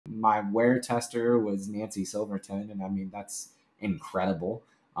my wear tester was Nancy Silverton, and I mean that's incredible.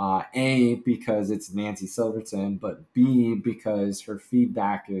 A, because it's Nancy Silverton, but B, because her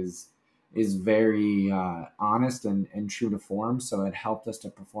feedback is very honest and true to form. So it helped us to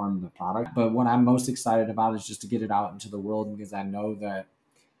perform the product. But what I'm most excited about is just to get it out into the world, because I know that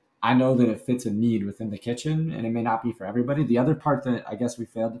it fits a need within the kitchen, and it may not be for everybody. The other part that I guess we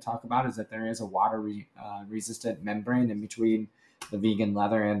failed to talk about is that there is a resistant membrane in between the vegan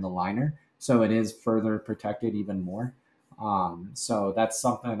leather and the liner, so it is further protected even more. So that's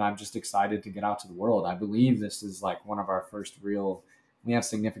something I'm just excited to get out to the world. I believe this is like one of our first real. We have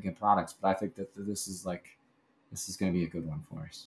significant products, but I think that this is going to be a good one for us.